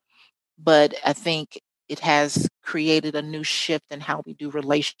upon? But I think it has created a new shift in how we do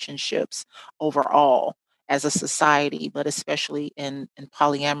relationships overall as a society, but especially in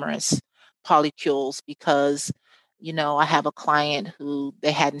polyamorous polycules, because I have a client who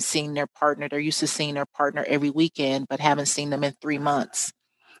they hadn't seen their partner. They're used to seeing their partner every weekend, but haven't seen them in 3 months,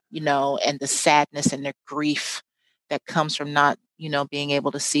 and the sadness and the grief that comes from not, being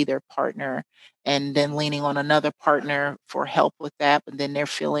able to see their partner, and then leaning on another partner for help with that, but then they're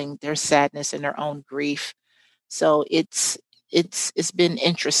feeling their sadness and their own grief. So it's been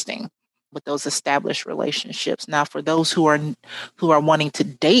interesting with those established relationships. Now, for those who are wanting to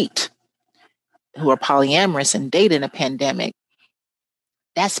date, who are polyamorous and date in a pandemic,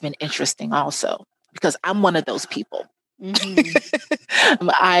 that's been interesting also, because I'm one of those people.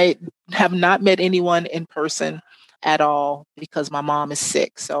 I have not met anyone in person at all because my mom is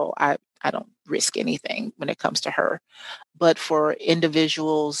sick. So I don't risk anything when it comes to her. But for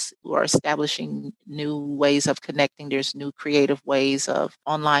individuals who are establishing new ways of connecting, there's new creative ways of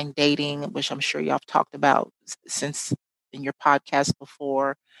online dating, which I'm sure y'all have talked about since in your podcast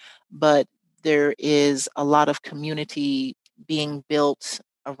before. But there is a lot of community being built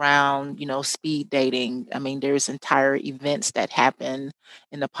around, speed dating. I mean, there's entire events that happen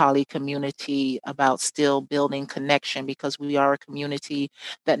in the poly community about still building connection, because we are a community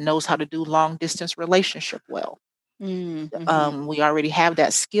that knows how to do long distance relationship well. We already have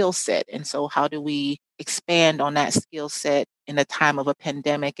that skill set. And so how do we expand on that skill set in a time of a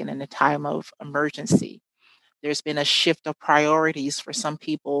pandemic and in a time of emergency? There's been a shift of priorities for some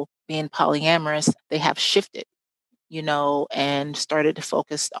people being polyamorous. They have shifted, and started to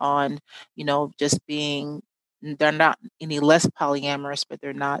focus on, just being, they're not any less polyamorous, but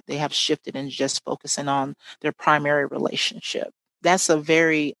they have shifted and just focusing on their primary relationship. That's a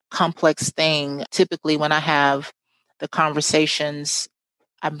very complex thing. Typically, when I have the conversations,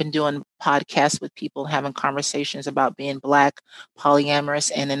 I've been doing podcasts with people, having conversations about being Black,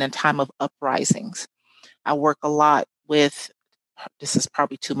 polyamorous, and in a time of uprisings. I work a lot with, this is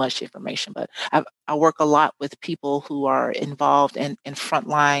probably too much information, but I work a lot with people who are involved in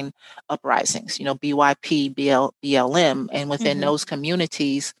frontline uprisings, BYP, BLM, and within those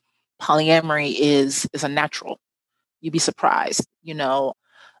communities, polyamory is a natural. You'd be surprised,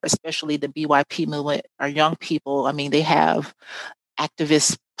 especially the BYP movement, our young people. I mean, they have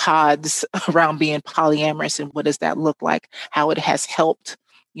activist pods around being polyamorous, and what does that look like, how it has helped,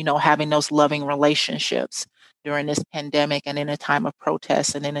 having those loving relationships during this pandemic and in a time of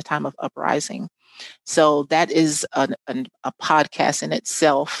protest and in a time of uprising. So that is a podcast in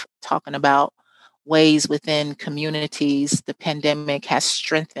itself, talking about ways within communities the pandemic has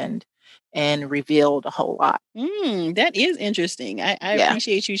strengthened and revealed a whole lot. That is interesting. I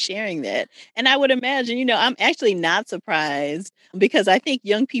appreciate you sharing that. And I would imagine, I'm actually not surprised, because I think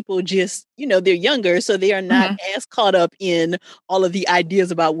young people just, they're younger, so they are not as caught up in all of the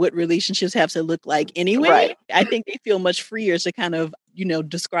ideas about what relationships have to look like anyway. Right. I think they feel much freer to kind of,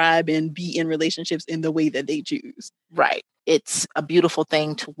 describe and be in relationships in the way that they choose. Right. It's a beautiful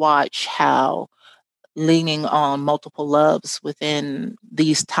thing to watch how leaning on multiple loves within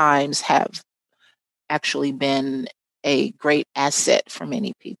these times have actually been a great asset for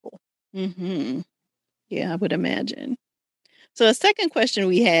many people. Yeah, I would imagine. So a second question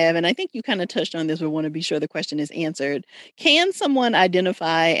we have, and I think you kind of touched on this, but want to be sure the question is answered. Can someone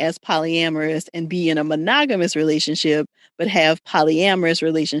identify as polyamorous and be in a monogamous relationship, but have polyamorous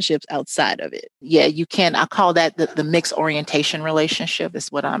relationships outside of it? Yeah, you can. I call that the mixed orientation relationship is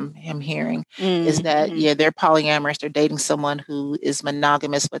what I'm hearing. Is that, they're polyamorous, they're dating someone who is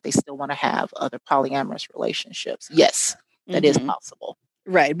monogamous, but they still want to have other polyamorous relationships. Yes, that is possible.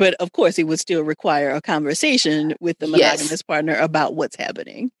 Right. But of course, it would still require a conversation with the monogamous partner about what's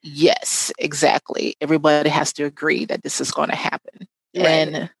happening. Yes, exactly. Everybody has to agree that this is going to happen. Right.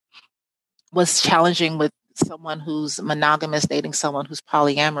 And what's challenging with someone who's monogamous dating someone who's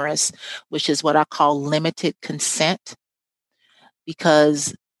polyamorous, which is what I call limited consent,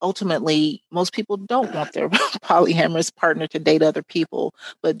 because ultimately, most people don't want their polyamorous partner to date other people,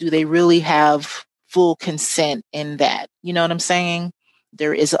 but do they really have full consent in that? You know what I'm saying?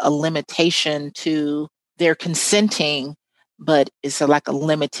 There is a limitation to their consenting, but it's like a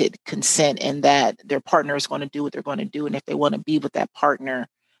limited consent in that their partner is going to do what they're going to do. And if they want to be with that partner,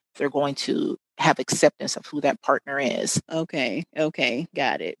 they're going to have acceptance of who that partner is. Okay.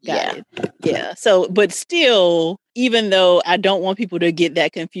 Got it. Yeah. Yeah. So, but still, even though I don't want people to get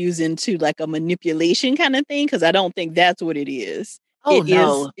that confused into like a manipulation kind of thing, because I don't think that's what it is. Oh,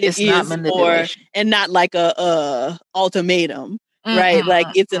 no, it's not manipulation. And not like a ultimatum, right? Like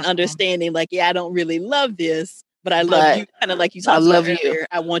it's an understanding, like, yeah, I don't really love this, but I love you, kind of like you talked about earlier.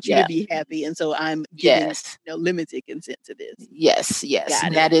 I want you to be happy, and so I'm giving limited consent to this. Yes.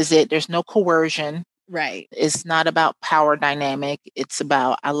 And that is it. There's no coercion. Right. It's not about power dynamic. It's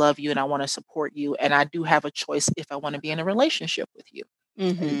about, I love you and I want to support you, and I do have a choice if I want to be in a relationship with you.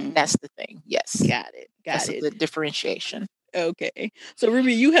 And that's the thing. Yes. Got it. That's the differentiation. Okay. So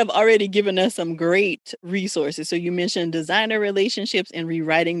Ruby, you have already given us some great resources. So you mentioned Designer Relationships and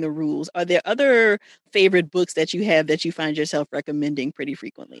Rewriting the Rules. Are there other favorite books that you have that you find yourself recommending pretty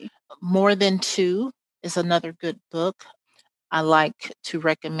frequently? More Than Two is another good book I like to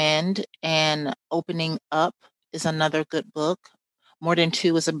recommend, and Opening Up is another good book. More Than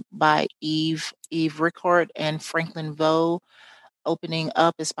Two is by Eve Rickard and Franklin Vo. Opening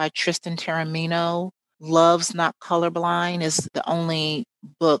Up is by Tristan Taormino. Love's Not Colorblind is the only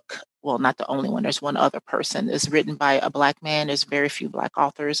book, well, not the only one, there's one other person. It's written by a Black man. There's very few Black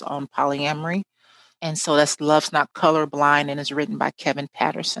authors on polyamory. And so that's Love's Not Colorblind, and it's written by Kevin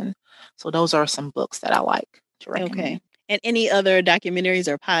Patterson. So those are some books that I like to recommend. Okay. And any other documentaries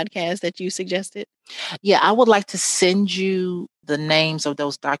or podcasts that you suggested? Yeah, I would like to send you the names of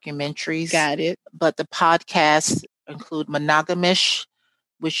those documentaries. Got it. But the podcasts include Monogamish,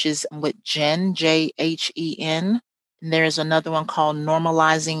 which is with Jen, Jhen. And there's another one called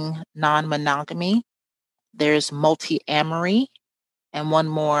Normalizing Non-Monogamy. There's Multi-Amory, and one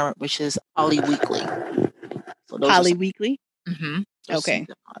more, which is Poly Weekly. So Poly Weekly? Okay.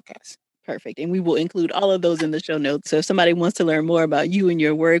 Podcasts. Perfect. And we will include all of those in the show notes. So if somebody wants to learn more about you and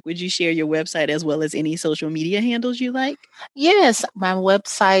your work, would you share your website as well as any social media handles you like? Yes. My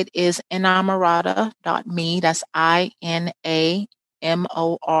website is inamorata.me. That's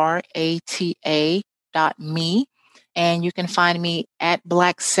INAMORATA.me. And you can find me at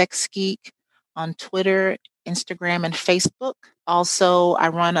Black Sex Geek on Twitter, Instagram, and Facebook. Also, I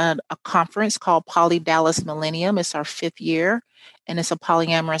run a conference called Poly Dallas Millennium. It's our 5th year, and it's a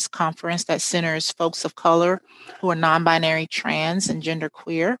polyamorous conference that centers folks of color who are non-binary, trans, and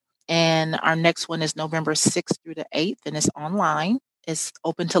genderqueer. And our next one is November 6th through the 8th, and it's online. It's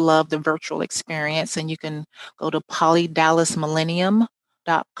Open to Love, the virtual experience, and you can go to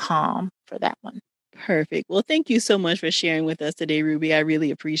polydallasmillennium.com for that one. Perfect. Well, thank you so much for sharing with us today, Ruby. I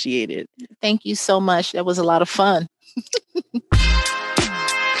really appreciate it. Thank you so much. That was a lot of fun.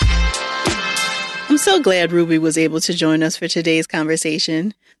 I'm so glad Ruby was able to join us for today's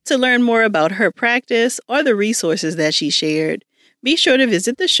conversation. To learn more about her practice or the resources that she shared, be sure to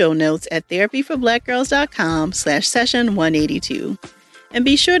visit the show notes at therapyforblackgirls.com/session182. And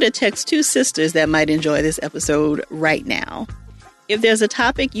be sure to text 2 sisters that might enjoy this episode right now. If there's a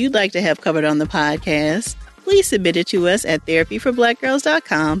topic you'd like to have covered on the podcast, please submit it to us at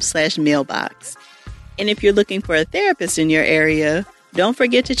therapyforblackgirls.com/mailbox. And if you're looking for a therapist in your area, don't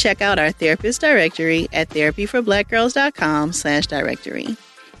forget to check out our therapist directory at therapyforblackgirls.com/directory.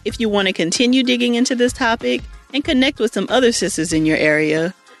 If you want to continue digging into this topic and connect with some other sisters in your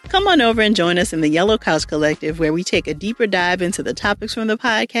area, come on over and join us in the Yellow Couch Collective, where we take a deeper dive into the topics from the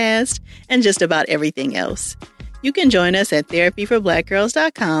podcast and just about everything else. You can join us at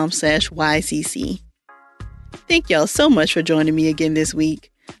therapyforblackgirls.com/YCC. Thank y'all so much for joining me again this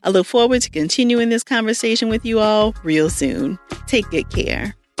week. I look forward to continuing this conversation with you all real soon. Take good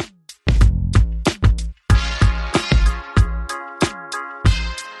care.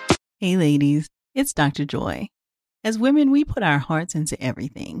 Hey ladies, it's Dr. Joy. As women, we put our hearts into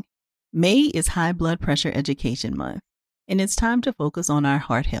everything. May is High Blood Pressure Education Month, and it's time to focus on our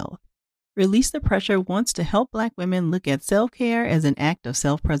heart health. Release the Pressure wants to help Black women look at self-care as an act of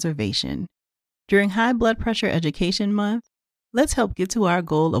self-preservation. During High Blood Pressure Education Month, let's help get to our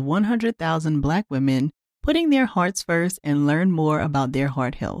goal of 100,000 Black women putting their hearts first and learn more about their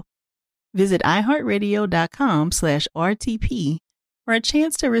heart health. Visit iHeartRadio.com/RTP for a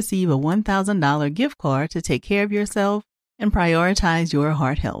chance to receive a $1,000 gift card to take care of yourself and prioritize your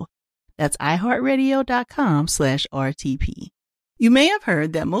heart health. That's iHeartRadio.com/RTP. You may have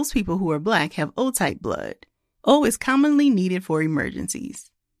heard that most people who are Black have O-type blood. O is commonly needed for emergencies.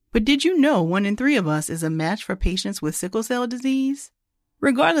 But did you know 1 in 3 of us is a match for patients with sickle cell disease?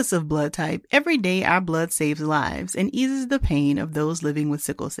 Regardless of blood type, every day our blood saves lives and eases the pain of those living with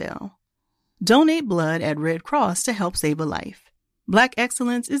sickle cell. Donate blood at Red Cross to help save a life. Black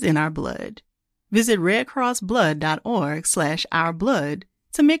excellence is in our blood. Visit redcrossblood.org/ourblood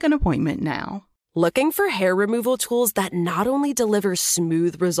to make an appointment now. Looking for hair removal tools that not only deliver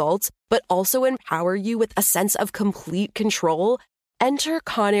smooth results, but also empower you with a sense of complete control? Enter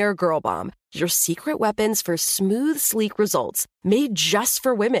Conair Girl Bomb, your secret weapons for smooth, sleek results, made just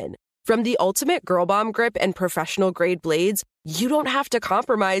for women. From the ultimate Girl Bomb grip and professional-grade blades, you don't have to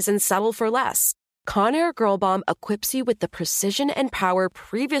compromise and settle for less. Conair Girl Bomb equips you with the precision and power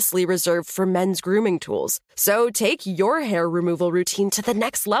previously reserved for men's grooming tools. So take your hair removal routine to the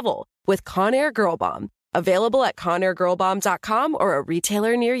next level with Conair Girl Bomb. Available at ConairGirlBomb.com or a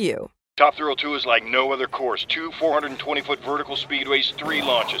retailer near you. Top Thrill 2 is like no other course. 2 420-foot vertical speedways, 3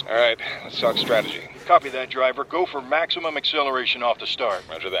 launches. All right, let's talk strategy. Copy that, driver. Go for maximum acceleration off the start.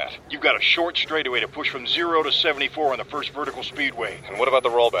 Roger that. You've got a short straightaway to push from 0 to 74 on the first vertical speedway. And what about the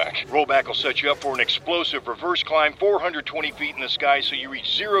rollback? Rollback will set you up for an explosive reverse climb 420 feet in the sky so you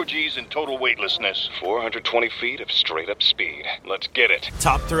reach 0 G's in total weightlessness. 420 feet of straight-up speed. Let's get it.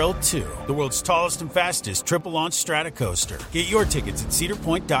 Top Thrill 2, the world's tallest and fastest triple-launch stratocoaster. Get your tickets at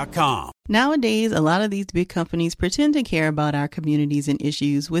cedarpoint.com. Nowadays, a lot of these big companies pretend to care about our communities and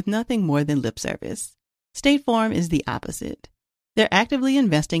issues with nothing more than lip service. State Farm is the opposite. They're actively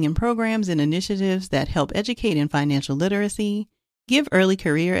investing in programs and initiatives that help educate in financial literacy, give early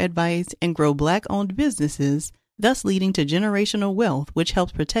career advice, and grow Black-owned businesses, thus leading to generational wealth, which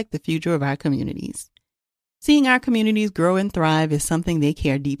helps protect the future of our communities. Seeing our communities grow and thrive is something they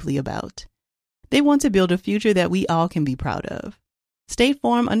care deeply about. They want to build a future that we all can be proud of. State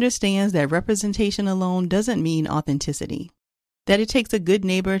Farm understands that representation alone doesn't mean authenticity, that it takes a good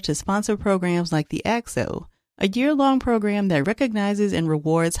neighbor to sponsor programs like the ACT-SO, a year-long program that recognizes and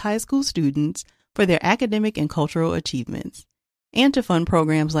rewards high school students for their academic and cultural achievements, and to fund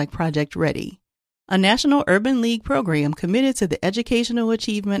programs like Project Ready, a National Urban League program committed to the educational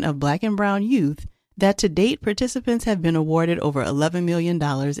achievement of Black and Brown youth that to date participants have been awarded over $11 million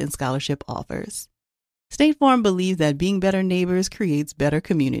in scholarship offers. State Farm believes that being better neighbors creates better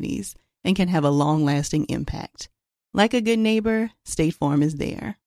communities and can have a long-lasting impact. Like a good neighbor, State Farm is there.